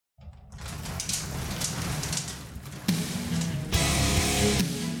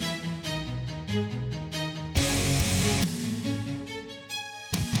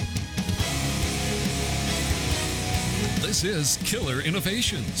This is Killer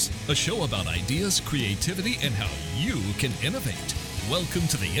Innovations, a show about ideas, creativity, and how you can innovate. Welcome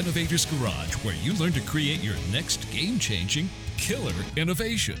to the Innovator's Garage, where you learn to create your next game-changing killer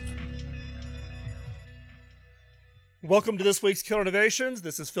innovation. Welcome to this week's Killer Innovations.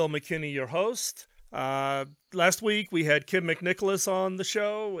 This is Phil McKinney, your host. Last week we had Kim McNicholas on the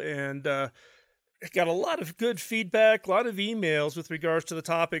show, and got a lot of good feedback, a lot of emails with regards to the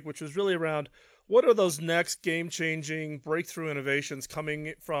topic, which was really around what are those next game-changing breakthrough innovations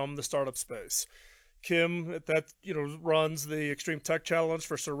coming from the startup space. Kim, runs the Extreme Tech Challenge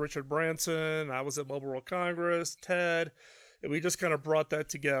for Sir Richard Branson. I was at Mobile World Congress, TED, and we just kind of brought that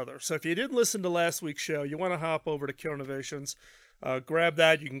together. So if you didn't listen to last week's show, you want to hop over to Killer Innovations, grab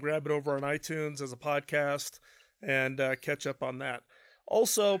that. You can grab it over on iTunes as a podcast and catch up on that.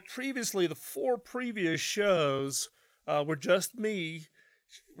 Also, previously, the 4 previous shows were just me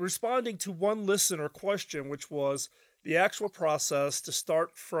responding to one listener question, which was the actual process to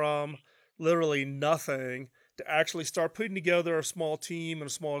start from literally nothing to actually start putting together a small team and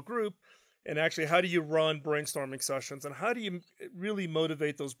a small group, and actually how do you run brainstorming sessions, and how do you really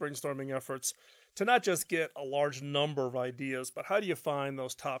motivate those brainstorming efforts to not just get a large number of ideas, but how do you find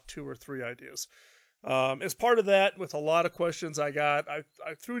those top 2 or 3 ideas? As part of that, with a lot of questions I got, I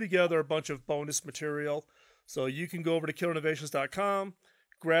threw together a bunch of bonus material. So you can go over to killerinnovations.com,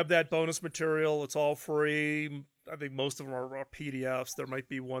 grab that bonus material. It's all free. I think most of them are PDFs. There might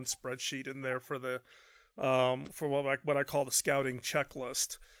be one spreadsheet in there for the for what I call the scouting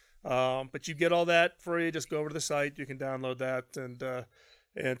checklist. But you get all that free. Just go over to the site. You can download that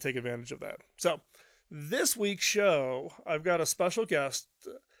and take advantage of that. So this week's show, I've got a special guest.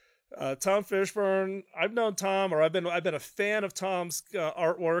 Tom Fishburne. I've known Tom, or I've been a fan of Tom's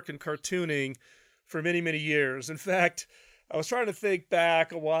artwork and cartooning for many, many years. In fact, I was trying to think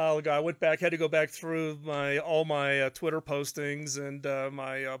back a while ago. I had to go back through all my Twitter postings and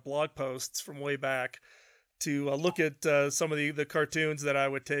my blog posts from way back to look at some of the cartoons that I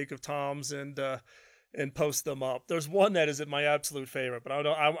would take of Tom's and post them up. There's one that is my absolute favorite, but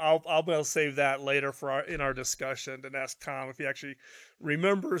I'll save that later in our discussion and ask Tom if he actually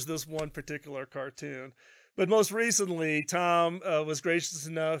remembers this one particular cartoon. But most recently, Tom was gracious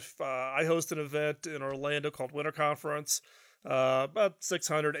enough. I host an event in Orlando called Winter Conference. About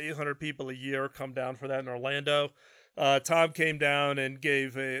 600, 800 people a year come down for that in Orlando. Tom came down and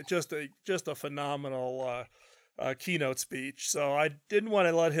gave just a phenomenal keynote speech. So I didn't want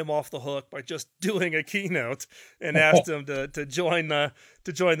to let him off the hook by just doing a keynote, and asked him to join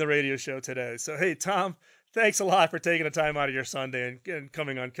the radio show today. So hey, Tom, thanks a lot for taking the time out of your Sunday and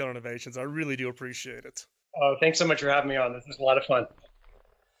coming on Killer Innovations. I really do appreciate it. Oh, thanks so much for having me on. This was a lot of fun.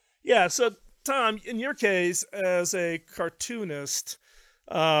 Yeah. So Tom, in your case, as a cartoonist,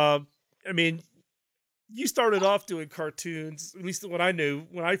 you started off doing cartoons, at least what I knew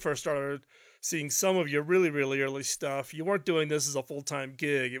when I first started seeing some of your really, really early stuff. You weren't doing this as a full-time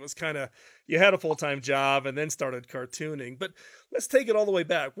gig. It was kind of, you had a full-time job and then started cartooning. But let's take it all the way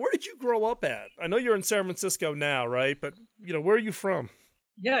back. Where did you grow up at? I know you're in San Francisco now, right? But, where are you from?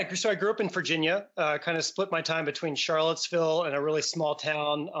 Yeah, so I grew up in Virginia, kind of split my time between Charlottesville and a really small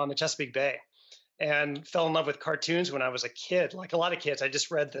town on the Chesapeake Bay, and fell in love with cartoons when I was a kid. Like a lot of kids, I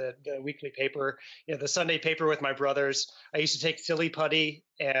just read the weekly paper, the Sunday paper with my brothers. I used to take silly putty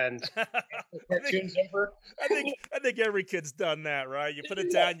and cartoons over. I think every kid's done that, right? You put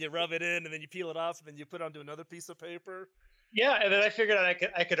it down, you rub it in, and then you peel it off, and then you put it onto another piece of paper. Yeah, and then I figured out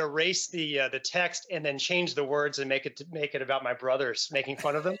I could erase the text and then change the words and make it about my brothers, making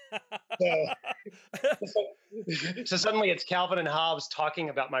fun of them. So suddenly it's Calvin and Hobbes talking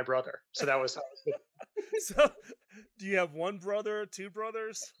about my brother. So that was good. So, do you have one brother, 2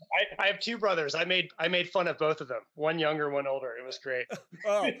 brothers? I have 2 brothers. I made fun of both of them. One younger, one older. It was great.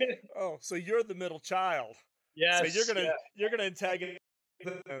 Oh, so you're the middle child. Yes. So you're gonna antagonize.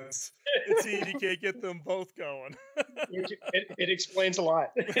 It's easy, you can't get them both going. It explains a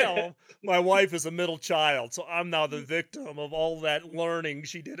lot. Well, my wife is a middle child, so I'm now the victim of all that learning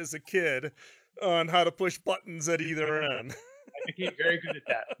she did as a kid on how to push buttons at either end. I became very good at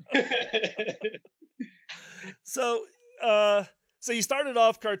that. So you started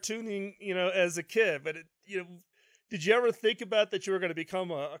off cartooning, as a kid, but did you ever think about that you were going to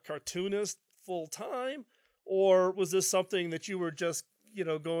become a cartoonist full time, or was this something that you were just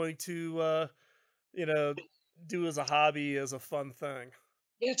going to, do as a hobby, as a fun thing?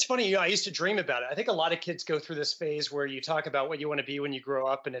 Yeah, it's funny. I used to dream about it. I think a lot of kids go through this phase where you talk about what you want to be when you grow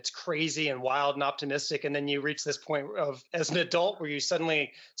up, and it's crazy and wild and optimistic. And then you reach this point of, as an adult, where you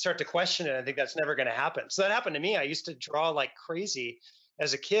suddenly start to question it. I think that's never going to happen. So that happened to me. I used to draw like crazy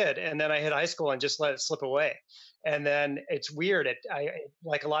as a kid, and then I hit high school and just let it slip away. And then it's weird.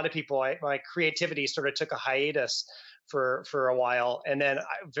 Like a lot of people, my creativity sort of took a hiatus for a while, and then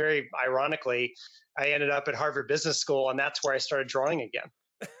very ironically, I ended up at Harvard Business School, and that's where I started drawing again.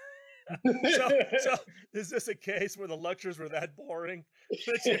 So is this a case where the lectures were that boring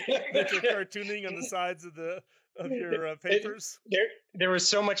that you're cartooning on the sides of your papers? There was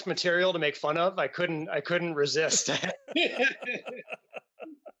so much material to make fun of. I couldn't resist.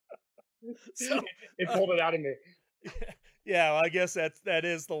 So, it pulled it out of me. Yeah, well, I guess that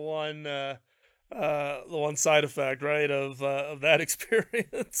is the one side effect, right, of that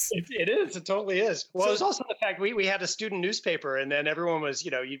experience. It is. It totally is. Well, it was also the fact we had a student newspaper, and then everyone was,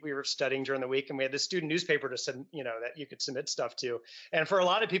 we were studying during the week, and we had the student newspaper to send, that you could submit stuff to. And for a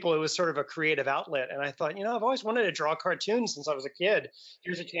lot of people, it was sort of a creative outlet. And I thought, I've always wanted to draw cartoons since I was a kid.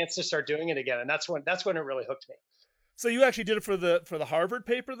 Here's a chance to start doing it again. And that's when it really hooked me. So you actually did it for the Harvard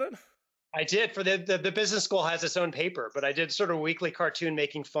paper then? I did. For the business school has its own paper, but I did sort of a weekly cartoon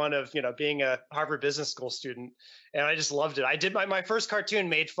making fun of, being a Harvard Business School student. And I just loved it. I did my first cartoon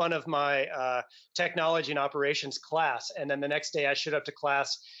made fun of my technology and operations class. And then the next day I showed up to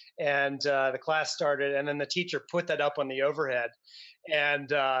class, and the class started, and then the teacher put that up on the overhead. And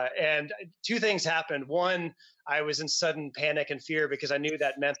two things happened. One, I was in sudden panic and fear because I knew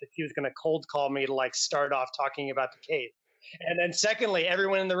that meant that she was going to cold call me to start off talking about the case. And then secondly,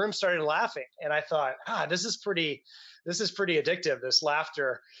 everyone in the room started laughing. And I thought, this is pretty addictive, this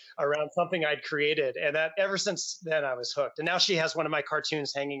laughter around something I'd created. And that ever since then I was hooked. And now she has one of my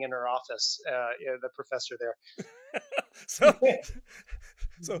cartoons hanging in her office, the professor there.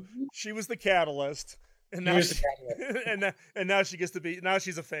 So she was the catalyst. And now and now she gets to be, now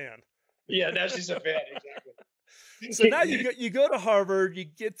she's a fan. Yeah, now she's a fan, exactly. So now you go to Harvard, you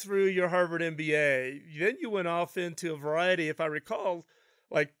get through your Harvard MBA, then you went off into a variety, if I recall,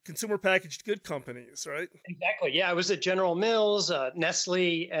 consumer packaged good companies, right? Exactly. Yeah, I was at General Mills,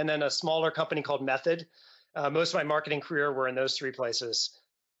 Nestle, and then a smaller company called Method. Most of my marketing career were in those three places.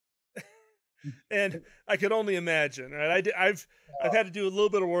 And I could only imagine, right? I've had to do a little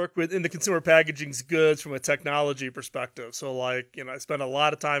bit of work in the consumer packaging goods from a technology perspective. So I spent a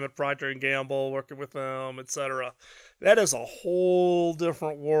lot of time at Procter & Gamble working with them, et cetera. That is a whole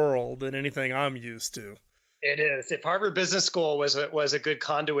different world than anything I'm used to. It is. If Harvard Business School was a good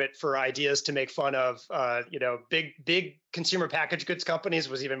conduit for ideas to make fun of, big consumer packaged goods companies,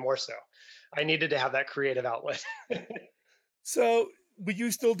 was even more so. I needed to have that creative outlet. So were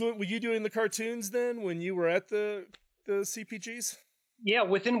you doing the cartoons then when you were at the CPGs? Yeah,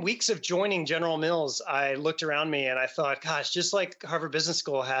 within weeks of joining General Mills, I looked around me and I thought, gosh, just like Harvard Business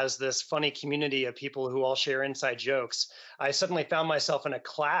School has this funny community of people who all share inside jokes, I suddenly found myself in a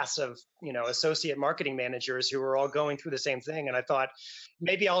class of, associate marketing managers who were all going through the same thing. And I thought,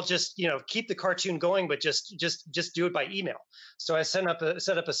 maybe I'll just, keep the cartoon going, but just do it by email. So I set up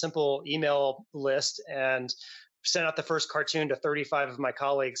a simple email list and sent out the first cartoon to 35 of my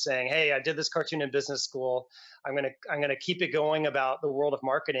colleagues saying, hey, I did this cartoon in business school. I'm going to keep it going about the world of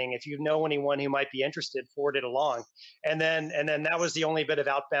marketing. If you know anyone who might be interested, forward it along. And then that was the only bit of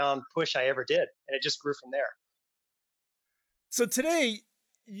outbound push I ever did. And it just grew from there. So today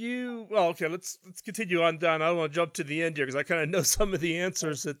let's continue on down. I don't want to jump to the end here because I kind of know some of the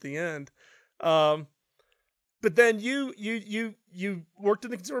answers at the end. But then you worked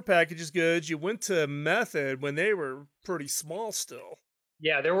in the consumer packages goods. You went to Method when they were pretty small still.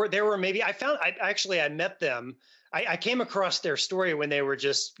 Yeah, there were maybe I met them. I came across their story when they were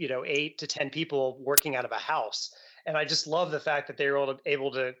just 8 to 10 people working out of a house, and I just love the fact that they were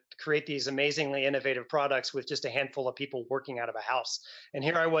able to create these amazingly innovative products with just a handful of people working out of a house. And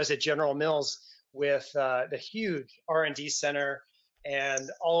here I was at General Mills with the huge R&D center and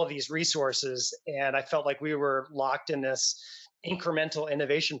all of these resources. And I felt like we were locked in this incremental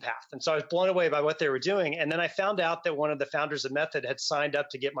innovation path. And so I was blown away by what they were doing. And then I found out that one of the founders of Method had signed up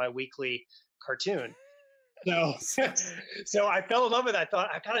to get my weekly cartoon. So I fell in love with it. I thought,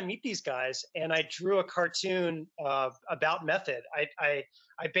 I got to meet these guys. And I drew a cartoon about Method. I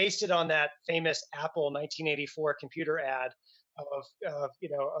based it on that famous Apple 1984 computer ad of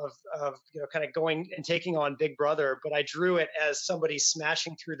kind of going and taking on Big Brother, but I drew it as somebody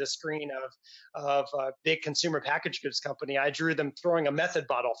smashing through the screen of a big consumer packaged goods company. I drew them throwing a Method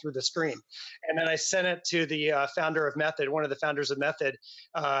bottle through the screen, and then I sent it to the founder of Method, one of the founders of Method,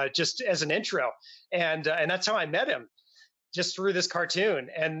 just as an intro, and that's how I met him. Just through this cartoon.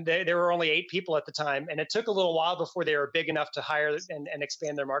 And there were only 8 people at the time. And it took a little while before they were big enough to hire and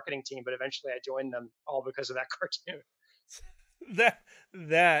expand their marketing team. But eventually I joined them all because of that cartoon.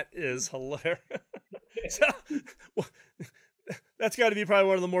 That is hilarious. So, That's got to be probably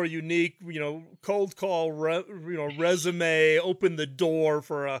one of the more unique, cold call, resume, open the door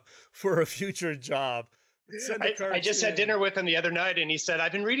for a future job. I just had dinner with him the other night, and he said,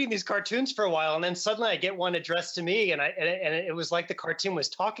 "I've been reading these cartoons for a while, and then suddenly I get one addressed to me, and it was like the cartoon was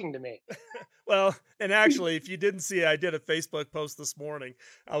talking to me." Well, and actually, if you didn't see it, I did a Facebook post this morning.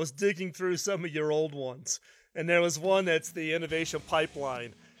 I was digging through some of your old ones, and there was one that's the innovation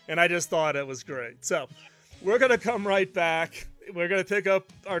pipeline, and I just thought it was great. So we're going to come right back. We're going to pick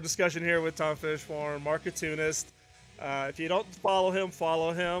up our discussion here with Tom Fishburne, Marketunist. If you don't follow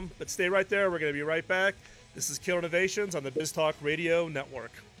him, but stay right there. We're going to be right back. This is Killer Innovations on the BizTalk Radio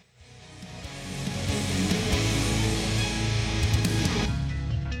Network.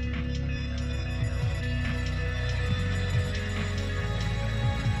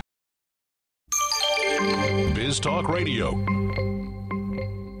 BizTalk Radio.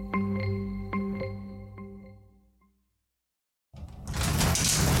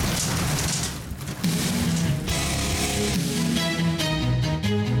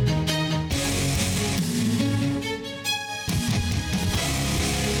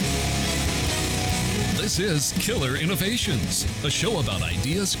 This is Killer Innovations, a show about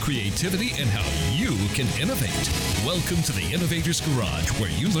ideas, creativity, and how you can innovate. Welcome to the Innovator's Garage, where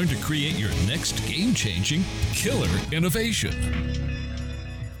you learn to create your next game-changing killer innovation.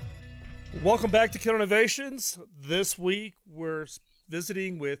 Welcome back to Killer Innovations. This week, we're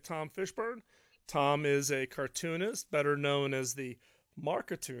visiting with Tom Fishburne. Tom is a cartoonist, better known as the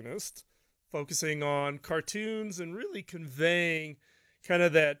Marketunist, focusing on cartoons and really conveying kind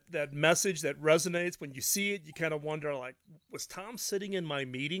of that message that resonates. When you see it, you kind of wonder, like, was Tom sitting in my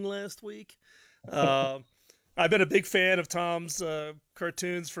meeting last week? I've been a big fan of Tom's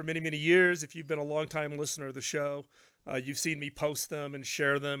cartoons for many, many years. If you've been a long-time listener of the show, you've seen me post them and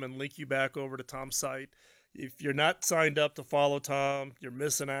share them and link you back over to Tom's site. If you're not signed up to follow Tom, you're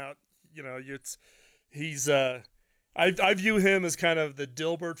missing out. I view him as kind of the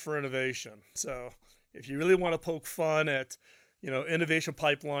Dilbert for innovation. So if you really want to poke fun at innovation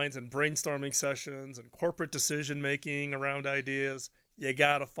pipelines and brainstorming sessions and corporate decision-making around ideas, you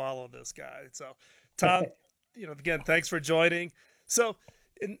got to follow this guy. So, Tom, again, thanks for joining. So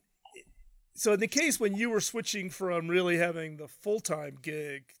in the case when you were switching from really having the full-time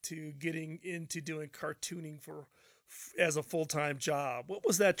gig to getting into doing cartooning as a full-time job, what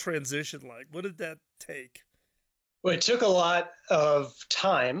was that transition like? What did that take? Well, it took a lot of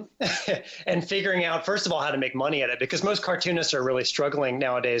time and figuring out, first of all, how to make money at it, because most cartoonists are really struggling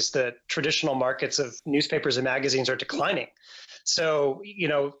nowadays. The traditional markets of newspapers and magazines are declining. So,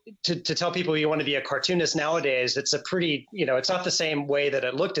 to tell people you want to be a cartoonist nowadays, it's a pretty, it's not the same way that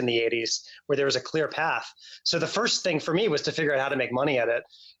it looked in the 80s where there was a clear path. So the first thing for me was to figure out how to make money at it.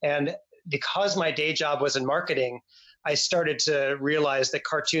 And because my day job was in marketing, I started to realize that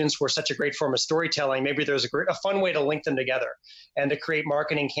cartoons were such a great form of storytelling. Maybe there's a fun way to link them together and to create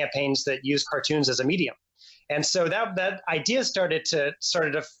marketing campaigns that use cartoons as a medium. And so that idea started to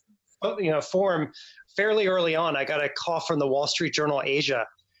form fairly early on. I got a call from the Wall Street Journal Asia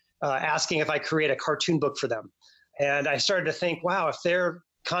asking if I create a cartoon book for them. And I started to think, wow, if they're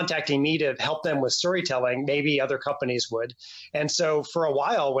contacting me to help them with storytelling, maybe other companies would. And so for a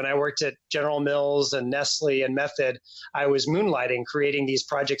while, when I worked at General Mills and Nestle and Method, I was moonlighting, creating these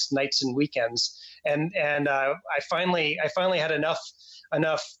projects nights and weekends. And I finally had enough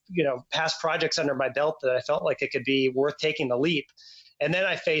past projects under my belt that I felt like it could be worth taking the leap. And then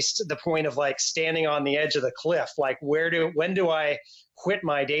I faced the point of like standing on the edge of the cliff, like when do I quit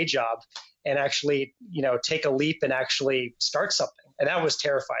my day job and actually, take a leap and actually start something? And that was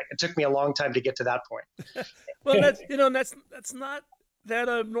terrifying. It took me a long time to get to that point. Well, that's not that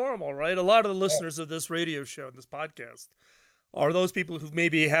abnormal, right? A lot of the listeners of this radio show and this podcast are those people who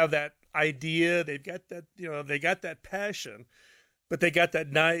maybe have that idea. They've got that, they got that passion, but they got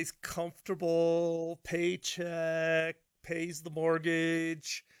that nice, comfortable paycheck, pays the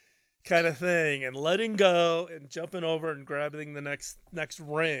mortgage kind of thing, and letting go and jumping over and grabbing the next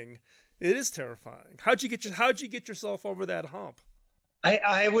ring. It is terrifying. How'd you get yourself over that hump?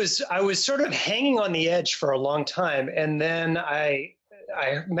 I was sort of hanging on the edge for a long time. And then I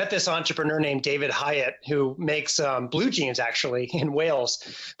met this entrepreneur named David Hyatt, who makes blue jeans actually in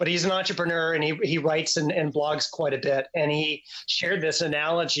Wales, but he's an entrepreneur and he writes and blogs quite a bit. And he shared this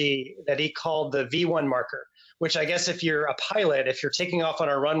analogy that he called the V1 marker, which I guess if you're a pilot, if you're taking off on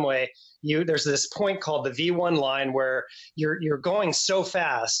a runway, there's this point called the V1 line where you're going so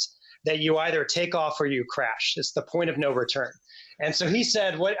fast that you either take off or you crash. It's the point of no return. And so he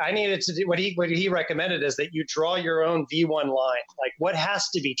said, what he recommended is that you draw your own V1 line. Like what has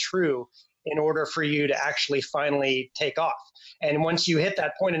to be true in order for you to actually finally take off. And once you hit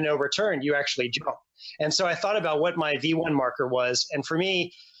that point of no return, you actually jump. And so I thought about what my V1 marker was. And for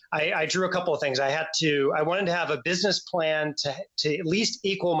me, I drew a couple of things. I wanted to have a business plan to at least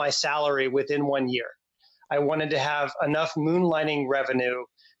equal my salary within 1 year. I wanted to have enough moonlighting revenue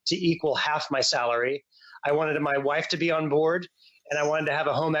to equal half my salary. I wanted my wife to be on board, and I wanted to have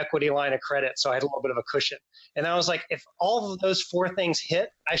a home equity line of credit, so I had a little bit of a cushion. And I was like, if all of those 4 things hit,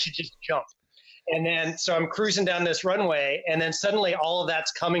 I should just jump. And then, so I'm cruising down this runway, and then suddenly all of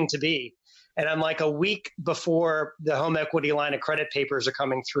that's coming to be. And I'm like a week before the home equity line of credit papers are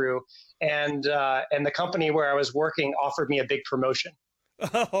coming through, and the company where I was working offered me a big promotion.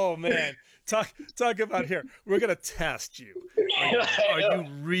 Oh man, talk about here. We're gonna test you. Are you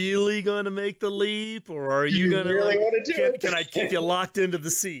really gonna make the leap, or are you gonna really want to do it? Can I keep you locked into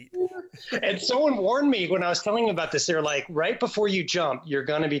the seat? And someone warned me when I was telling them about this. They're like, right before you jump, you're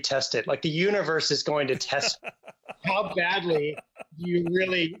going to be tested. Like the universe is going to test how badly you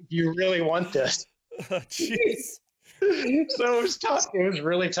really want this. Jeez. So it was tough. It was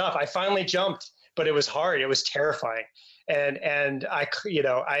really tough. I finally jumped, but it was hard. It was terrifying. And I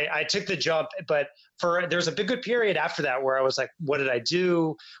took the jump, but there's a good period after that where I was like, what did I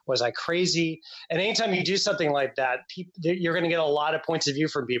do? Was I crazy? And anytime you do something like that, you're going to get a lot of points of view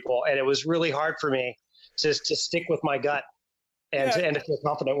from people. And it was really hard for me to stick with my gut and to feel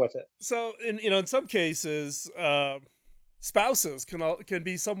confident with it. So in some cases, spouses can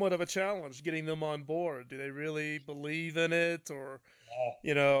be somewhat of a challenge getting them on board. Do they really believe in it, or,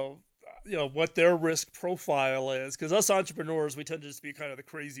 what their risk profile is? Because us entrepreneurs, we tend to just be kind of the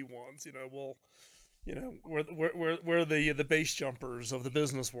crazy ones. We're the base jumpers of the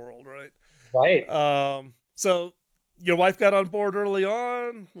business world, right? Right. So your wife got on board early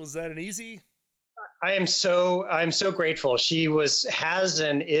on. Was that an easy? I'm so grateful. She has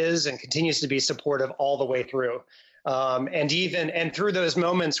and is and continues to be supportive all the way through. And through those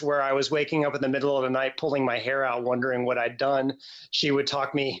moments where I was waking up in the middle of the night, pulling my hair out, wondering what I'd done, she would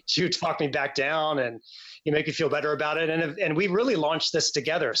talk me back down and make me feel better about it. And we really launched this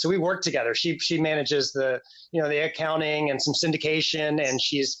together. So we worked together. She manages the accounting and some syndication, and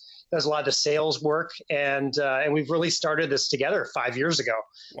does a lot of the sales work. And we've really started this together 5 years ago.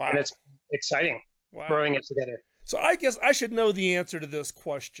 Wow. And it's exciting growing it together. So I guess I should know the answer to this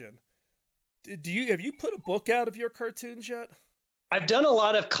question. Have you put a book out of your cartoons yet? I've done a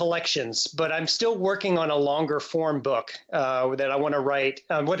lot of collections, but I'm still working on a longer form book that I want to write.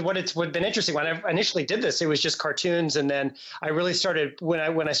 What's been interesting when I initially did this, it was just cartoons, and then I really started when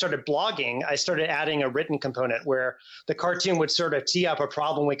I started blogging. I started adding a written component where the cartoon would sort of tee up a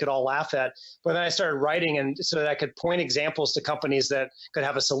problem we could all laugh at, but then I started writing, and so that I could point examples to companies that could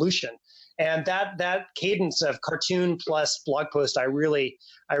have a solution. And that cadence of cartoon plus blog post, I really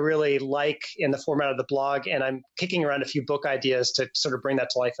like in the format of the blog, and I'm kicking around a few book ideas to sort of bring that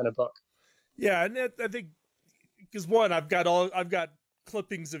to life in a book. Yeah, and I think because I've got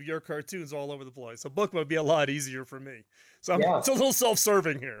clippings of your cartoons all over the place. A book would be a lot easier for me. So it's a little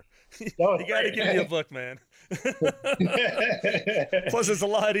self-serving here. You got to give me a book, man. Plus, it's a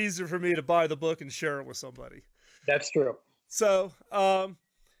lot easier for me to buy the book and share it with somebody. That's true. So.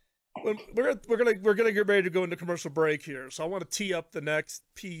 We're gonna get ready to go into commercial break here, so I want to tee up the next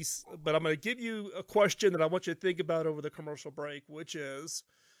piece, but I'm going to give you a question that I want you to think about over the commercial break, which is,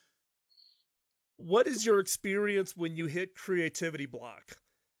 what is your experience when you hit creativity block?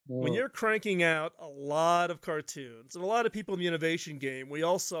 When you're cranking out a lot of cartoons, and a lot of people in the innovation game, we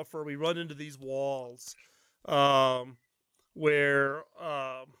all suffer. We run into these walls where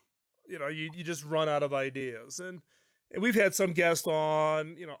you just run out of ideas. And we've had some guests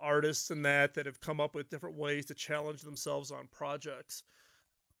on, artists and that have come up with different ways to challenge themselves on projects.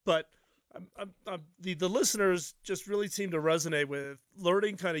 But the listeners just really seem to resonate with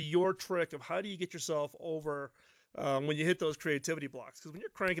learning kind of your trick of how do you get yourself over when you hit those creativity blocks. Because when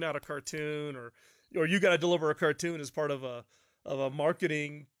you're cranking out a cartoon or you got to deliver a cartoon as part of a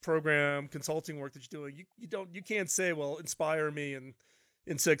marketing program, consulting work that you're doing, you can't say, well, inspire me in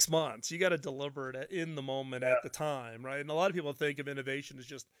 6 months. You got to deliver it in the moment at the time, right? And a lot of people think of innovation as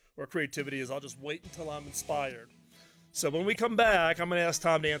just, or creativity is, I'll just wait until I'm inspired. So when we come back, I'm going to ask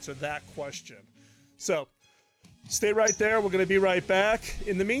Tom to answer that question. So stay right there. We're going to be right back.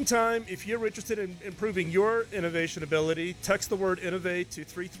 In the meantime, if you're interested in improving your innovation ability, text the word innovate to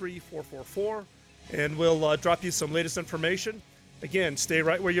 33444, and we'll drop you some latest information. Again, stay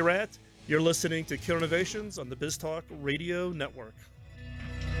right where you're at. You're listening to Killer Innovations on the BizTalk Radio Network.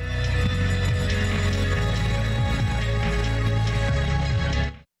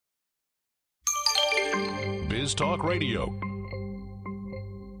 BizTalk Radio.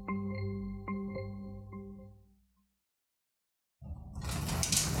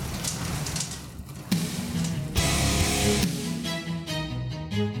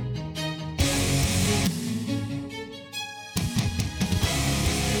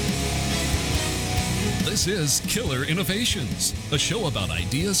 This is Killer Innovations, a show about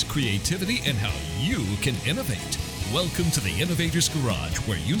ideas, creativity, and how you can innovate. Welcome to the Innovator's Garage,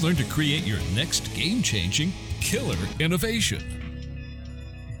 where you learn to create your next game-changing killer innovation.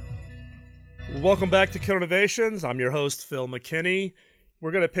 Welcome back to Killer Innovations. I'm your host, Phil McKinney.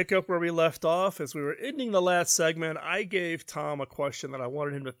 We're going to pick up where we left off. As we were ending the last segment, I gave Tom a question that I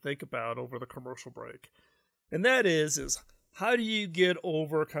wanted him to think about over the commercial break. And that is how do you get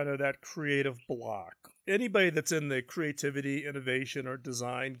over kind of that creative block? Anybody that's in the creativity, innovation, or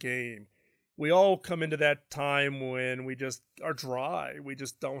design game, we all come into that time when we just are dry. We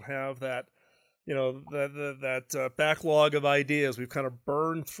just don't have that, that backlog of ideas. We've kind of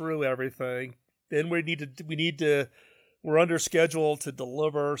burned through everything. Then we're under schedule to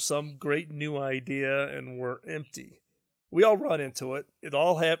deliver some great new idea, and we're empty. We all run into it.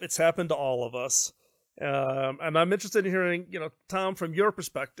 It's happened to all of us. And I'm interested in hearing, Tom, from your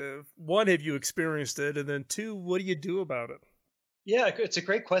perspective, one, have you experienced it? And then two, what do you do about it? Yeah, it's a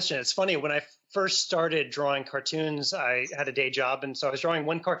great question. It's funny. When I first started drawing cartoons, I had a day job. And so I was drawing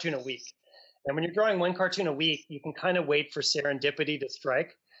one cartoon a week. And when you're drawing one cartoon a week, you can kind of wait for serendipity to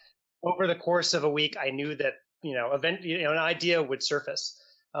strike. Over the course of a week, I knew that, an idea would surface.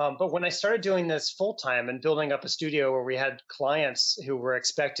 But when I started doing this full time and building up a studio where we had clients who were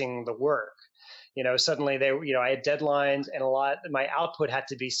expecting the work, suddenly I had deadlines and my output had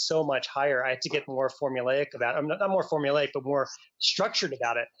to be so much higher. I had to get more formulaic about it. I'm not more formulaic, but more structured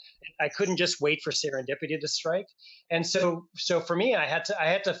about it. I couldn't just wait for serendipity to strike. And so for me, I had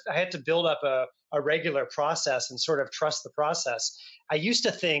to build up a regular process and sort of trust the process. I used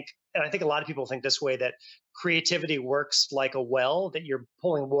to think, and I think a lot of people think this way, that creativity works like a well, that you're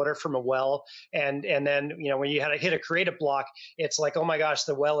pulling water from a well. And then, when you hit a creative block, it's like, oh my gosh,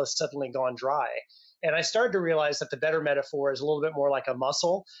 the well has suddenly gone dry. And I started to realize that the better metaphor is a little bit more like a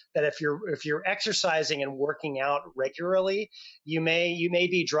muscle, that if you're exercising and working out regularly, you may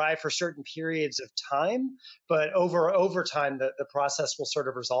be dry for certain periods of time, but over time, the process will sort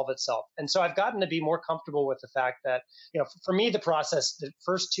of resolve itself. And so I've gotten to be more comfortable with the fact that, for me, the process, the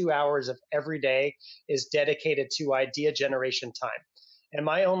first 2 hours of every day is dedicated to idea generation time. And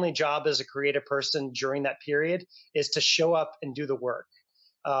my only job as a creative person during that period is to show up and do the work.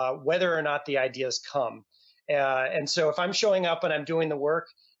 Whether or not the ideas come. And so if I'm showing up and I'm doing the work,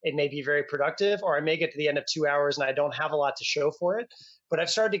 it may be very productive, or I may get to the end of 2 hours and I don't have a lot to show for it. But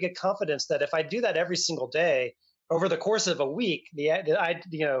I've started to get confidence that if I do that every single day, over the course of a week, the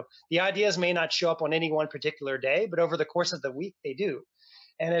ideas may not show up on any one particular day, but over the course of the week, they do.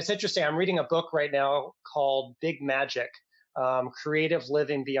 And it's interesting. I'm reading a book right now called Big Magic, Creative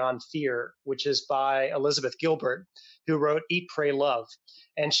Living Beyond Fear, which is by Elizabeth Gilbert, who wrote Eat, Pray, Love.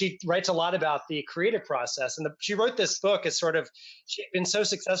 And she writes a lot about the creative process. And she wrote this book as she'd been so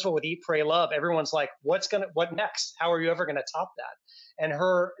successful with Eat, Pray, Love. Everyone's like, what next? How are you ever going to top that? And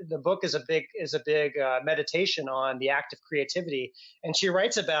the book is a big meditation on the act of creativity. And she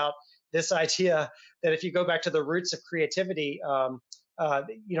writes about this idea that if you go back to the roots of creativity, a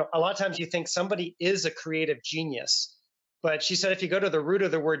lot of times you think somebody is a creative genius. But she said, if you go to the root of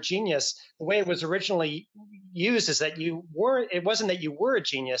the word genius, the way it was originally used is that it wasn't that you were a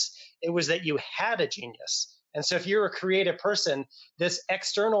genius, it was that you had a genius. And so if you're a creative person, this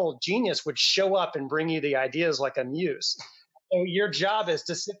external genius would show up and bring you the ideas like a muse. So your job is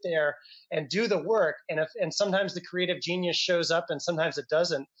to sit there and do the work. And sometimes the creative genius shows up and sometimes it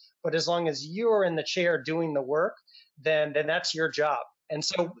doesn't. But as long as you're in the chair doing the work, then that's your job. And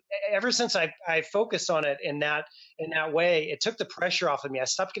so ever since I focused on it in that way, it took the pressure off of me. I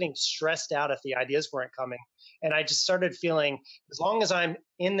stopped getting stressed out if the ideas weren't coming. And I just started feeling, as long as I'm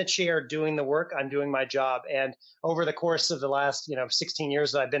in the chair doing the work, I'm doing my job. And over the course of the last, 16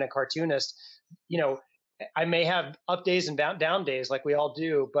 years that I've been a cartoonist, I may have up days and down days like we all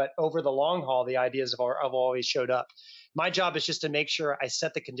do, but over the long haul, the ideas have always showed up. My job is just to make sure I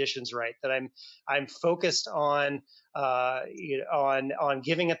set the conditions right, that I'm focused on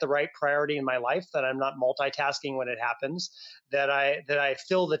giving it the right priority in my life, that I'm not multitasking when it happens, that I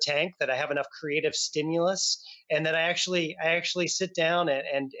fill the tank, that I have enough creative stimulus, and that I actually sit down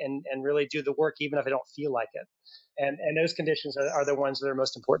and really do the work, even if I don't feel like it. And those conditions are the ones that are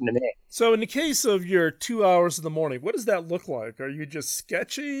most important to me. So in the case of your 2 hours in the morning, what does that look like? Are you just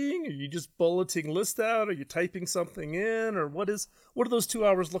sketching? Are you just bulleting lists out? Are you typing something in? Or what do those 2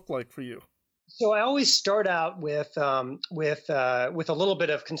 hours look like for you? So I always start out with a little bit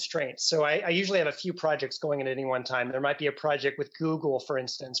of constraints. So I usually have a few projects going at any one time. There might be a project with Google, for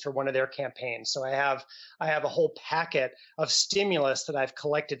instance, for one of their campaigns. So I have a whole packet of stimulus that I've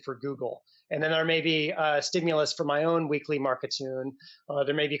collected for Google. And then there may be stimulus for my own weekly marketune.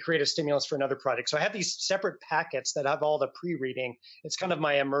 There may be creative stimulus for another project. So I have these separate packets that have all the pre-reading. It's kind of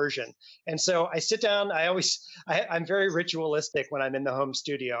my immersion. And so I sit down. I'm very ritualistic when I'm in the home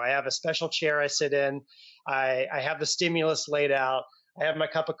studio. I have a special chair I sit in. I have the stimulus laid out. I have my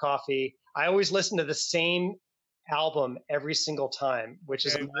cup of coffee. I always listen to the same album every single time, which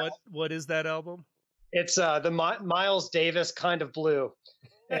is Okay, what is that album? it's the Miles Davis Kind of Blue.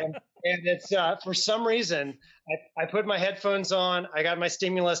 And it's for some reason I put my headphones on. I got my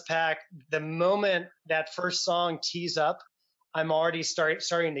stimulus pack. The moment that first song tees up, I'm already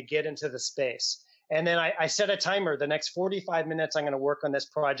starting to get into the space. And then I set a timer. The next 45 minutes, I'm going to work on this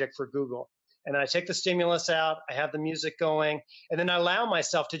project for Google. And then I take the stimulus out. I have the music going, and then I allow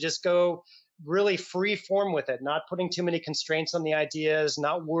myself to just go really free form with it, not putting too many constraints on the ideas,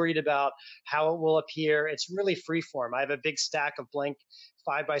 not worried about how it will appear. It's really free form. I have a big stack of blank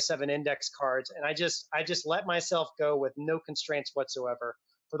 5x7 index cards, and I just let myself go with no constraints whatsoever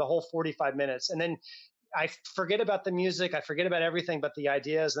for the whole 45 minutes. And then I forget about the music, I forget about everything but the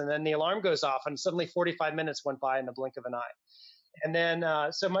ideas, and then the alarm goes off, and suddenly 45 minutes went by in the blink of an eye. And then,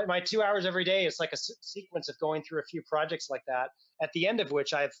 so my 2 hours every day is like a sequence of going through a few projects like that, at the end of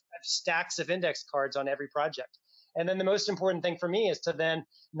which I have stacks of index cards on every project. And then the most important thing for me is to then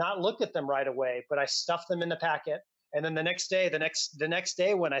not look at them right away, but I stuff them in the packet. And then the next day, the next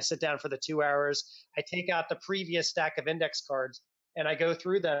day when I sit down for the 2 hours, I take out the previous stack of index cards and I go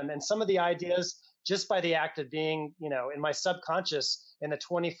through them. And some of the ideas, just by the act of being, in my subconscious in the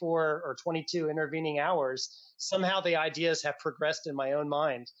 24 or 22 intervening hours, somehow the ideas have progressed in my own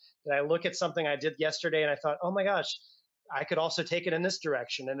mind. That I look at something I did yesterday and I thought, oh my gosh, I could also take it in this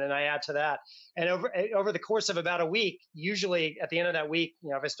direction. And then I add to that. And over the course of about a week, usually at the end of that week,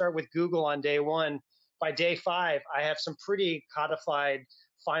 if I start with Google on day one, by day 5, I have some pretty codified,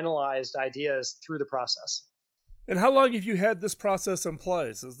 finalized ideas through the process. And how long have you had this process in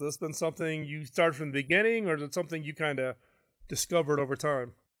place? Has this been something you started from the beginning, or is it something you kind of discovered over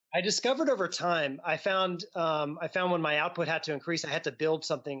time? I discovered over time. I found when my output had to increase, I had to build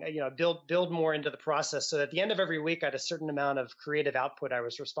something, build more into the process. So at the end of every week, I had a certain amount of creative output I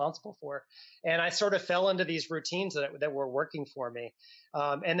was responsible for, and I sort of fell into these routines that were working for me.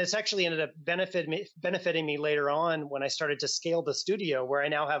 And this actually ended up benefiting me later on when I started to scale the studio, where I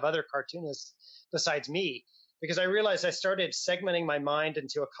now have other cartoonists besides me, because I realized I started segmenting my mind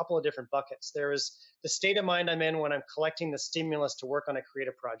into a couple of different buckets. There was the state of mind I'm in when I'm collecting the stimulus to work on a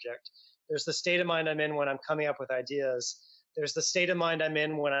creative project. There's the state of mind I'm in when I'm coming up with ideas. There's the state of mind I'm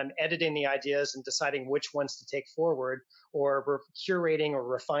in when I'm editing the ideas and deciding which ones to take forward, or curating or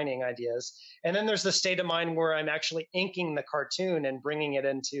refining ideas. And then there's the state of mind where I'm actually inking the cartoon and bringing it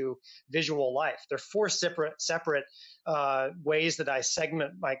into visual life. There are 4 separate ways that I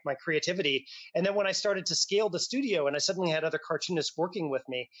segment my creativity. And then when I started to scale the studio and I suddenly had other cartoonists working with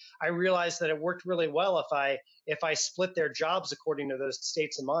me, I realized that it worked really well if I split their jobs according to those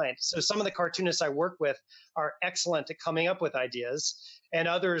states of mind. So some of the cartoonists I work with are excellent at coming up with ideas, and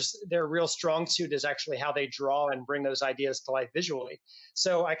others, their real strong suit is actually how they draw and bring those ideas to life visually.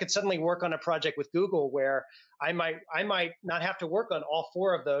 So I could suddenly work on a project with Google where I might not have to work on all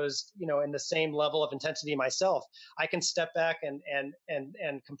 4 of those, in the same level of intensity myself. I can step back and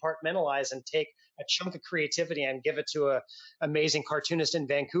compartmentalize and take a chunk of creativity and give it to an amazing cartoonist in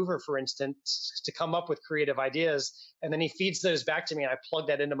Vancouver, for instance, to come up with creative ideas. And then he feeds those back to me and I plug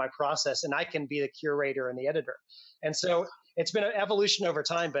that into my process, and I can be the curator and the editor. And so it's been an evolution over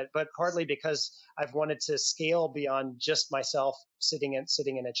time, but partly because I've wanted to scale beyond just myself sitting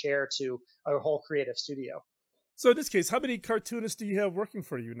in a chair to a whole creative studio. So in this case, how many cartoonists do you have working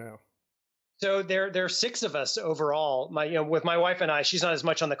for you now? So there are 6 of us overall. With my wife and I, she's not as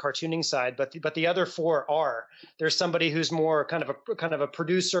much on the cartooning side, but the other 4 are. There's somebody who's more kind of a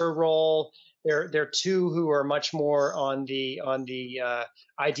producer role. There are 2 who are much more on the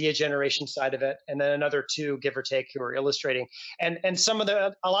idea generation side of it, and then another 2, give or take, who are illustrating. And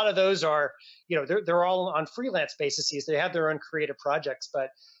a lot of those are, they're all on freelance bases. They have their own creative projects, but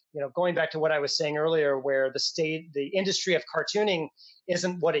going back to what I was saying earlier, where the industry of cartooning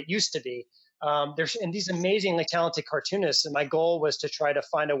isn't what it used to be. There's these amazingly talented cartoonists, and my goal was to try to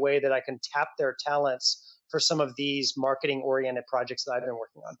find a way that I can tap their talents for some of these marketing-oriented projects that I've been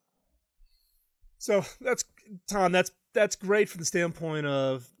working on. So that's, Tom, that's great from the standpoint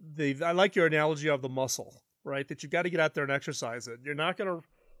of I like your analogy of the muscle, right? That you've got to get out there and exercise it. You're not going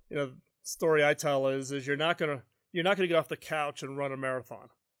to, story I tell is you're not gonna get off the couch and run a marathon.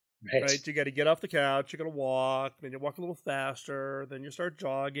 Right? You got to get off the couch, you got to walk, then you walk a little faster, then you start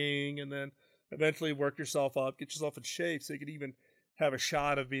jogging, and then eventually work yourself up, get yourself in shape so you can even have a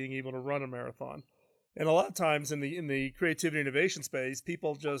shot of being able to run a marathon. And a lot of times in the creativity innovation space,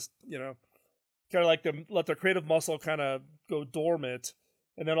 people just, kind of like to let their creative muscle kind of go dormant,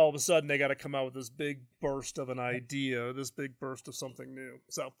 and then all of a sudden they got to come out with this big burst of an idea, this big burst of something new.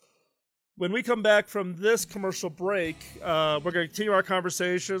 So when we come back from this commercial break, we're going to continue our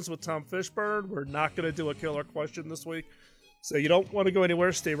conversations with Tom Fishburne. We're not going to do a killer question this week, so you don't want to go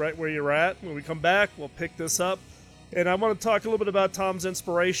anywhere. Stay right where you're at. When we come back, we'll pick this up. And I want to talk a little bit about Tom's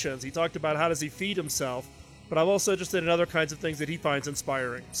inspirations. He talked about how does he feed himself, but I'm also interested in other kinds of things that he finds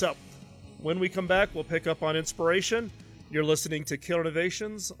inspiring. So when we come back, we'll pick up on inspiration. You're listening to Killer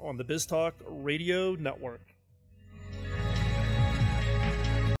Innovations on the BizTalk Radio Network.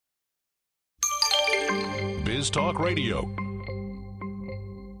 BizTalk Radio.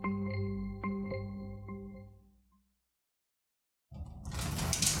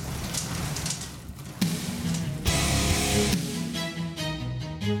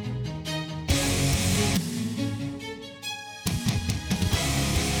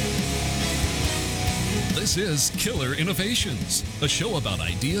 This is Killer Innovations, a show about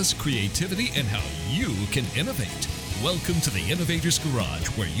ideas, creativity, and how you can innovate. Welcome to the Innovator's Garage,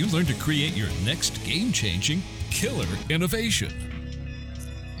 where you learn to create your next game-changing killer innovation.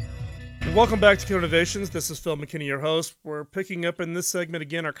 Welcome back to Killer Innovations. This is Phil McKinney, your host. We're picking up in this segment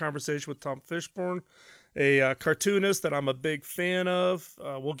again our conversation with Tom Fishburne, a cartoonist that I'm a big fan of.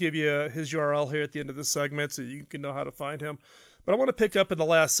 We'll give you his URL here at the end of this segment so you can know how to find him. But I want to pick up in the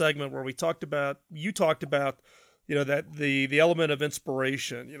last segment where you talked about, that the element of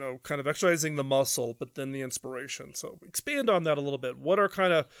inspiration, kind of exercising the muscle, but then the inspiration. So expand on that a little bit.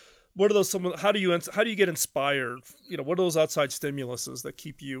 How do you get inspired? What are those outside stimuluses that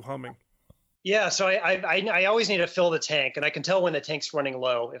keep you humming? Yeah, so I always need to fill the tank, and I can tell when the tank's running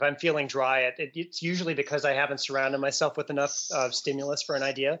low. If I'm feeling dry, it's usually because I haven't surrounded myself with enough stimulus for an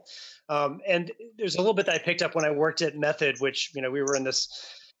idea. And there's a little bit that I picked up when I worked at Method, which, we were in this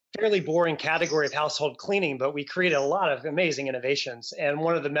fairly boring category of household cleaning, but we created a lot of amazing innovations. And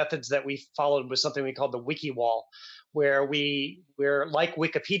one of the methods that we followed was something we called the wiki wall, where we're like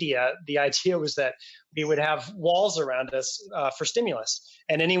Wikipedia. The idea was that we would have walls around us for stimulus,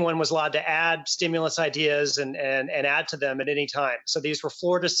 and anyone was allowed to add stimulus ideas and add to them at any time. So these were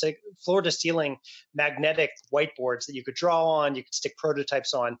floor to ceiling magnetic whiteboards that you could draw on, you could stick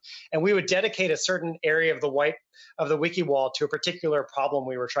prototypes on, and we would dedicate a certain area of the wiki wall to a particular problem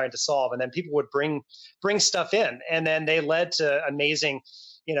we were trying to solve, and then people would bring stuff in, and then they led to amazing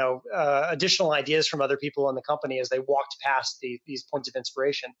additional ideas from other people in the company as they walked past these points of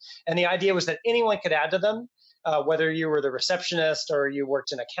inspiration. And the idea was that anyone could add to them, whether you were the receptionist or you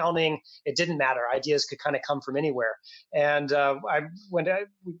worked in accounting, it didn't matter. Ideas could kind of come from anywhere. And one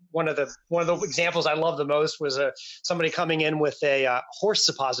of the examples I love the most was somebody coming in with a horse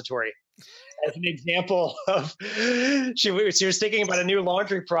suppository. As an example of, she was thinking about a new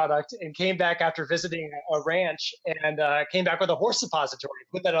laundry product and came back after visiting a ranch and came back with a horse suppository,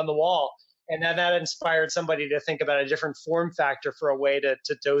 put that on the wall. And then that inspired somebody to think about a different form factor for a way to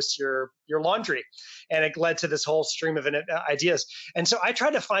dose your laundry. And it led to this whole stream of ideas. And so I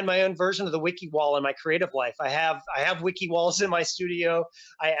tried to find my own version of the wiki wall in my creative life. I have wiki walls in my studio.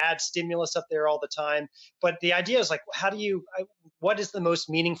 I add stimulus up there all the time. But the idea is like, what is the most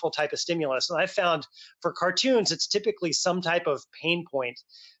meaningful type of stimulus? And I found for cartoons, it's typically some type of pain point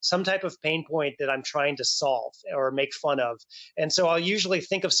that I'm trying to solve or make fun of. And so I'll usually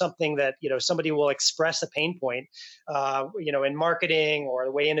think of something that, somebody will express a pain point, in marketing or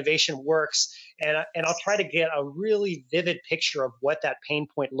the way innovation works. And I'll try to get a really vivid picture of what that pain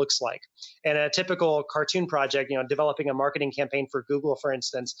point looks like. And a typical cartoon project, developing a marketing campaign for Google, for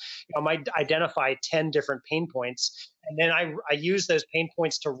instance, I might identify 10 different pain points. And then I use those pain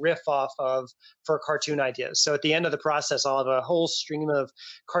points to riff off of for cartoon ideas. So at the end of the process, I'll have a whole stream of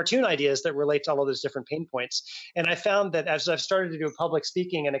cartoon ideas that relate to all of those different pain points. And I found that as I've started to do public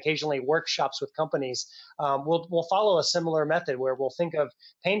speaking and occasionally workshops with companies, we'll follow a similar method where we'll think of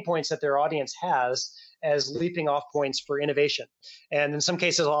pain points that their audience has as leaping off points for innovation. And in some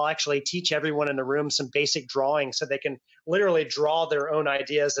cases, I'll actually teach everyone in the room some basic drawing so they can literally draw their own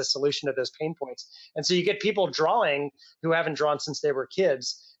ideas as solution to those pain points. And so you get people drawing who haven't drawn since they were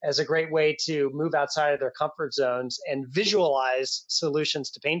kids as a great way to move outside of their comfort zones and visualize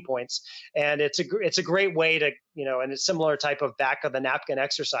solutions to pain points. And it's a great way to, and it's similar type of back of the napkin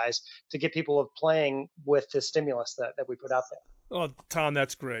exercise to get people playing with the stimulus that we put out there. Oh, Tom,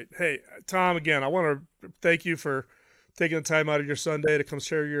 that's great. Hey, Tom, again, I want to thank you for taking the time out of your Sunday to come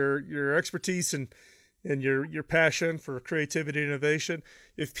share your expertise and your passion for creativity and innovation.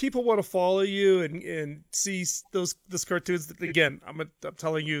 If people want to follow you and see those cartoons, again, I'm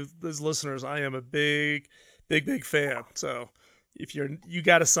telling you, those listeners, I am a big fan. So if you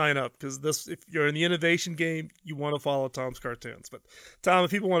got to sign up, because if you're in the innovation game, you want to follow Tom's cartoons. But Tom,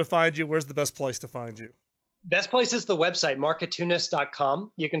 if people want to find you, where's the best place to find you? Best place is the website,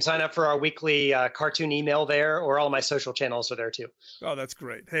 markatunis.com. You can sign up for our weekly cartoon email there, or all my social channels are there too. Oh, that's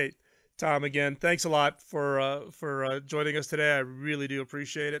great. Hey, Tom, again, thanks a lot for joining us today. I really do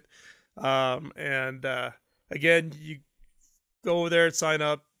appreciate it. Again, you go over there and sign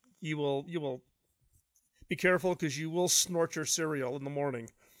up. You will be careful, because you will snort your cereal in the morning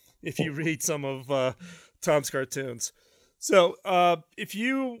if you read some of Tom's cartoons. So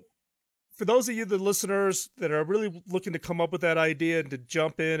for those of you, the listeners that are really looking to come up with that idea and to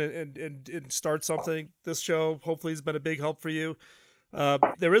jump in and start something, this show hopefully has been a big help for you.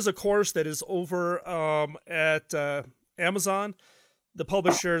 There is a course that is over at Amazon. The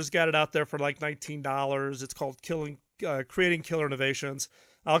publisher's got it out there for like $19. It's called Creating Killer Innovations.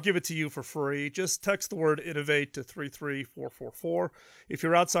 I'll give it to you for free. Just text the word innovate to 33444. If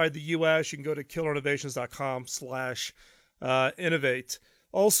you're outside the U.S., you can go to killerinnovations.com/innovate.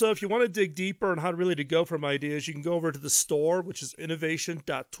 Also, if you want to dig deeper on how really to go from ideas, you can go over to the store, which is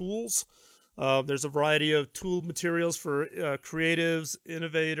innovation.tools. There's a variety of tool materials for creatives,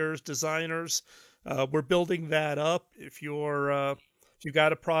 innovators, designers. We're building that up. If you've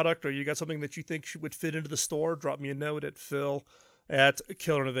got a product or you got something that you think would fit into the store, drop me a note at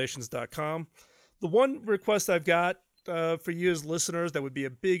phil@killerinnovations.com. The one request I've got for you as listeners that would be a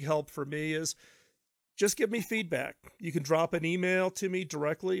big help for me is just give me feedback. You can drop an email to me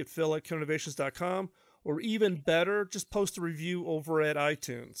directly at phil@killerinnovations.com, or even better, just post a review over at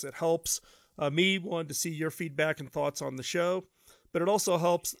iTunes. It helps me want to see your feedback and thoughts on the show, but it also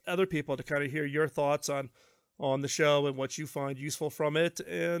helps other people to kind of hear your thoughts on the show and what you find useful from it,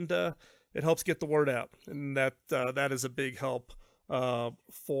 and it helps get the word out, and that is a big help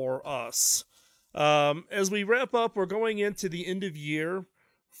for us. As we wrap up, we're going into the end of year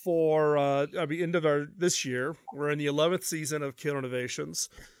end of this year. We're in the 11th season of Killer Innovations,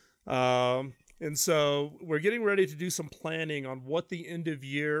 and so we're getting ready to do some planning on what the end of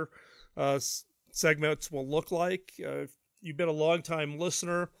year segments will look like. You've been a long time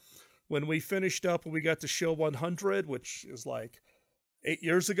listener. When we finished up, when we got to show 100, which is like 9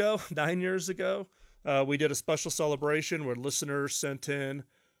 years ago, we did a special celebration where listeners sent in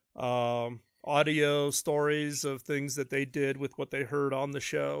audio stories of things that they did with what they heard on the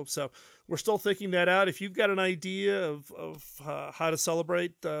show. So we're still thinking that out. If you've got an idea of how to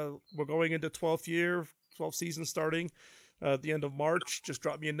celebrate, we're going into 12th season starting at the end of March. Just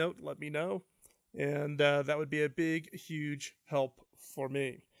drop me a note, let me know. And that would be a big, huge help for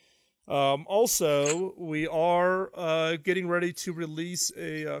me. Also, we are getting ready to release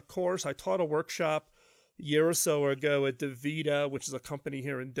a course. I taught a workshop a year or so ago at DaVita, which is a company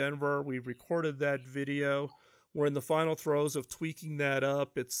here in Denver. We recorded that video. We're in the final throes of tweaking that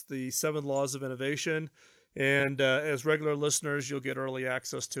up. It's the 7 Laws of Innovation. And as regular listeners, you'll get early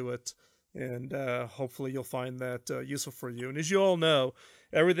access to it. And hopefully you'll find that useful for you. And as you all know,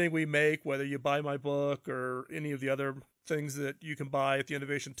 everything we make, whether you buy my book or any of the other things that you can buy at the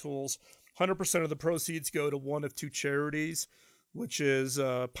Innovation Tools, 100% of the proceeds go to one of 2 charities, which is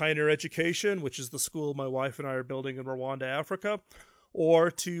Pioneer Education, which is the school my wife and I are building in Rwanda, Africa, or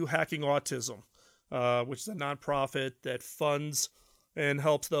to Hacking Autism, which is a nonprofit that funds and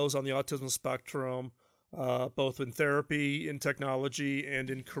helps those on the autism spectrum, both in therapy, in technology, and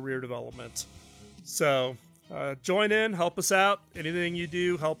in career development. So join in, help us out. Anything you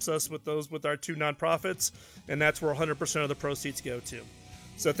do helps us with our 2 nonprofits, and that's where 100% of the proceeds go to.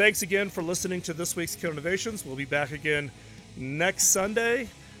 So thanks again for listening to this week's Killer Innovations. We'll be back again next Sunday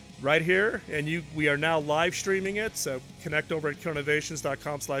right here, and we are now live streaming it, so connect over at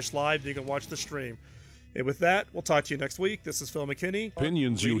killerinnovations.com/live. You can watch the stream. And with that, we'll talk to you next week. This is Phil McKinney.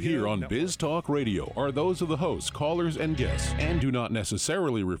 Opinions you hear on Biz Talk Radio are those of the hosts, callers, and guests, and do not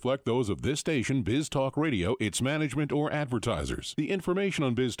necessarily reflect those of this station, Biz Talk Radio, its management, or advertisers. The information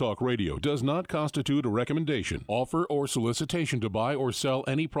on Biz Talk Radio does not constitute a recommendation, offer, or solicitation to buy or sell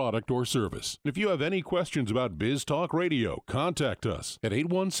any product or service. If you have any questions about Biz Talk Radio, contact us at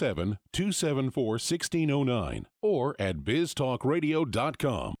 817-274-1609 or at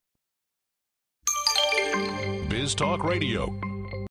biztalkradio.com. Biz Talk Radio.